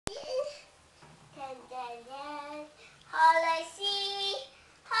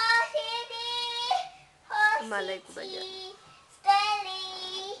malay ko ba dyan?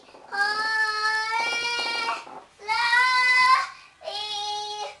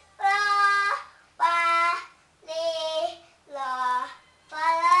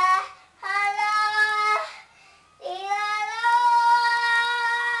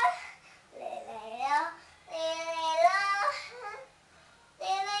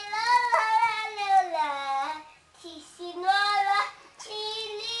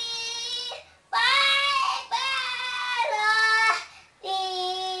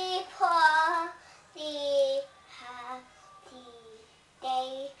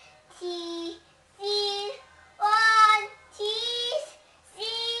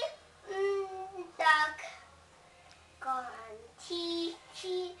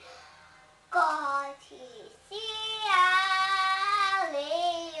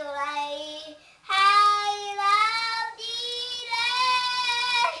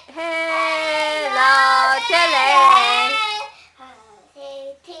 Hello, Chile.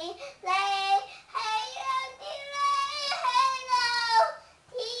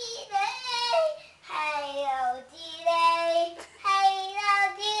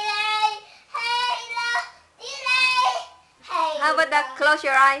 How about that? Close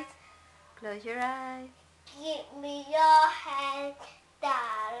your eyes. Close your eyes. Give me your hand,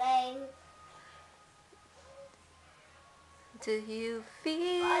 darling. Do you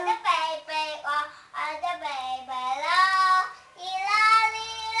feel? Oh, the baby, oh, the baby, la, la, la,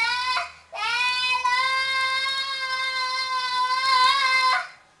 la.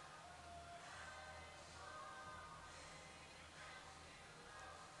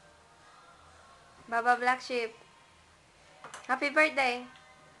 Baba Black Sheep. Happy birthday.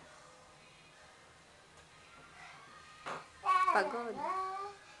 Pagod.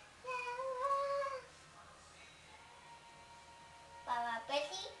 Baba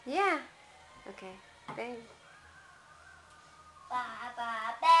Betty. Yeah. Okay. Thanks.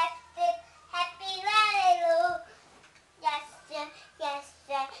 Baba Betty. Happy birthday. Yes, yes,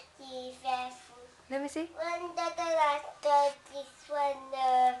 yes. Let me see. One daughter after this one.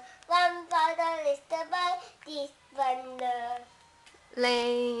 One father is the boy. This one.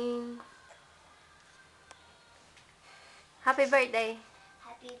 Lane. Happy birthday.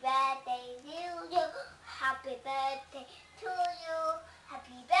 Happy birthday to you. Happy birthday to you.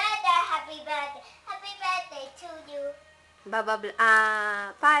 Happy birthday, happy birthday, happy birthday to you. Baba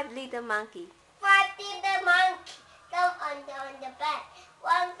 5 little monkey. 5 little monkey jump on the bed.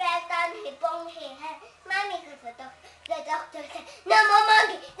 One fell down, he bumped his head. Mommy called the doctor said, no more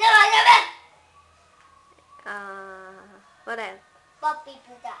monkey, no more the bed. What else? Bobby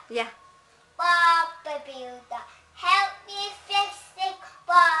Buddha. Yeah. Bobby Buddha. Help me fix it,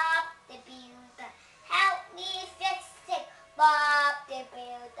 Bob the Builder. Help me fix it, Bob the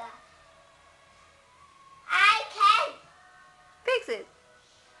Builder. I can Fix it.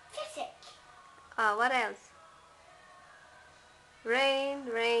 fix it. What else? Rain,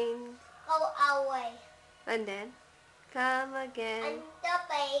 rain. Go away. And then come again. And the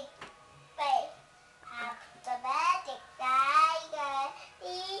baby have the magic tiger.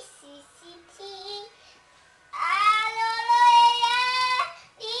 ECCT. Hallelujah.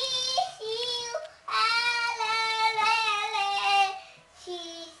 This you. Hallelujah.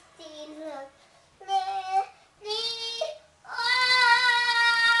 She's in love.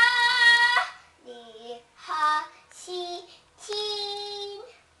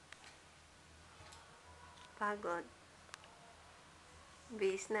 Pagod.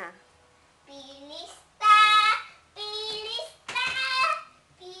 Bis na. Pilista, pilista,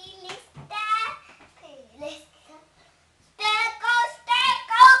 pilista, pilista. Stirko,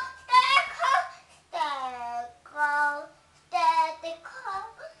 stirko, stirko, stirko, stirko,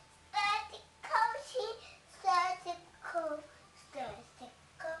 stirko, stirko,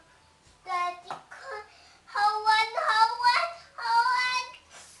 stirko, stirko. Hoan, hoan, hoan.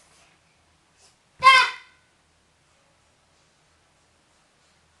 Stop.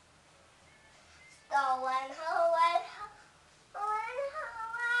 Hoan, hoan, hoan,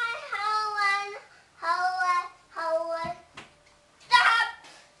 hoan, hoan, hoan. Stop.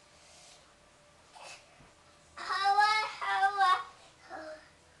 Hoan, hoan,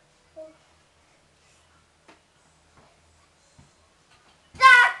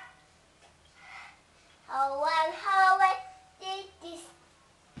 stop. Hoan, hoan, this.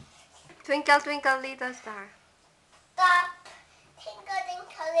 Twinkle, twinkle, little star. Stop. Twinkle,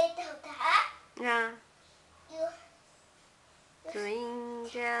 twinkle, little star. Yeah. You.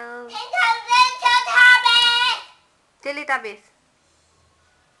 Twinkle. Twinkle, little star. Teletubbies.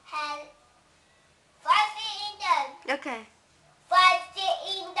 And 5 feet in the. Okay. 5 feet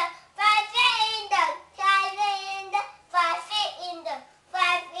in the. 5 feet in the.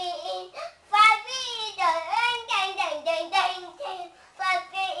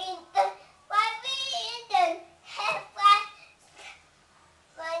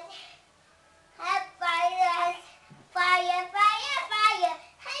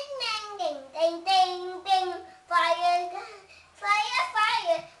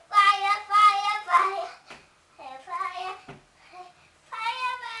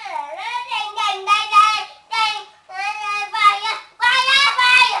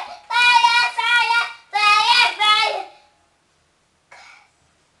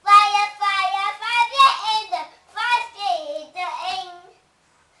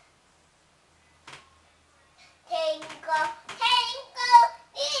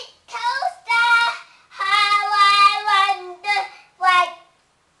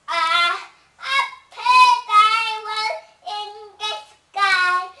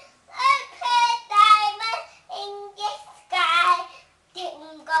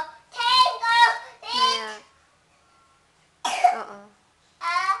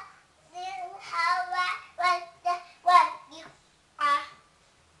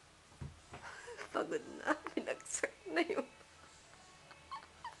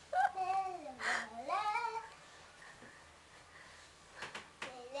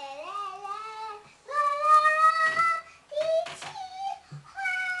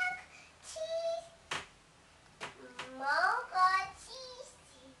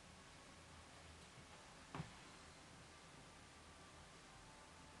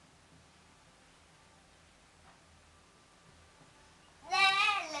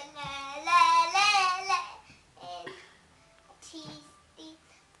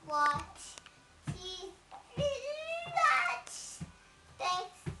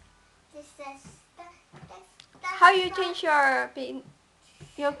 How you change your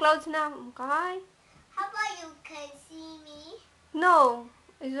clothes now, okay? How about you can see me? No,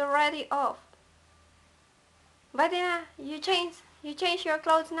 it's already off. Vatina, you change your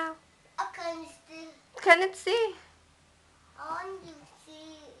clothes now. I can still. Cannot see. I want you to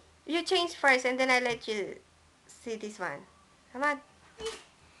see. You change first and then I let you see this one. Come on.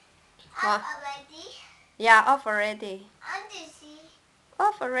 Up already. Yeah, off already. I want to see.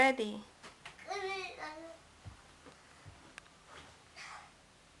 Off already.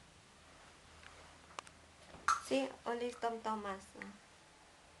 See, only Tom Thomas.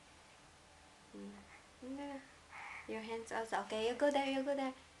 Your hands also. Okay, you go there, you go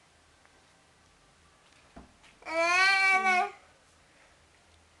there.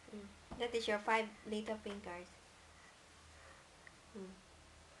 That is your 5 little fingers. You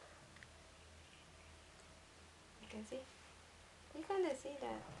can see? You cannot see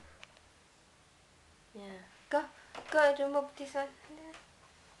that. Yeah. Go and remove this one.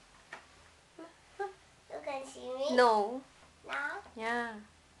 You can see me? No. Now? Yeah.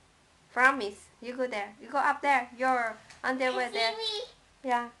 Promise. You go there. You go up there. Your underwear Can there. see me?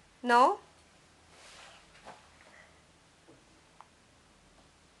 Yeah. No?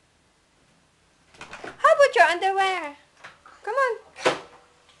 How about your underwear? Come on.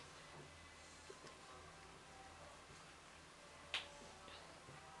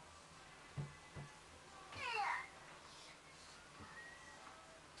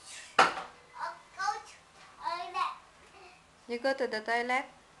 You go to the toilet?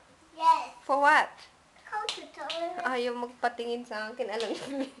 Yes. For what? Go to toilet. Ayaw magpatingin sa akin. Alam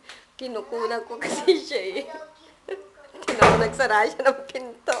niyo, kinukunan ko kasi siya eh. Nagsara siya ng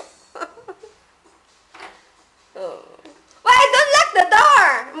pinto. Oh. Why? Don't lock the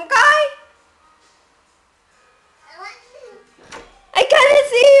door! Okay? I can't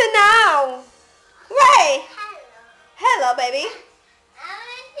see you now! Why? Hello, baby.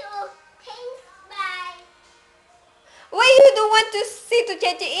 Why you don't want to see to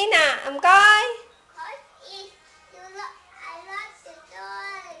Cheche Ina? Okay?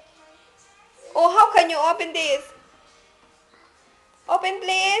 Oh, how can you open this? Open,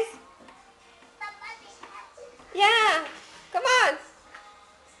 please. Yeah. Come on.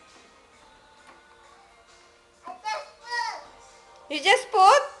 You just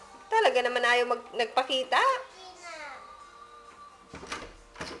put? Talaga naman ayaw nagpakita.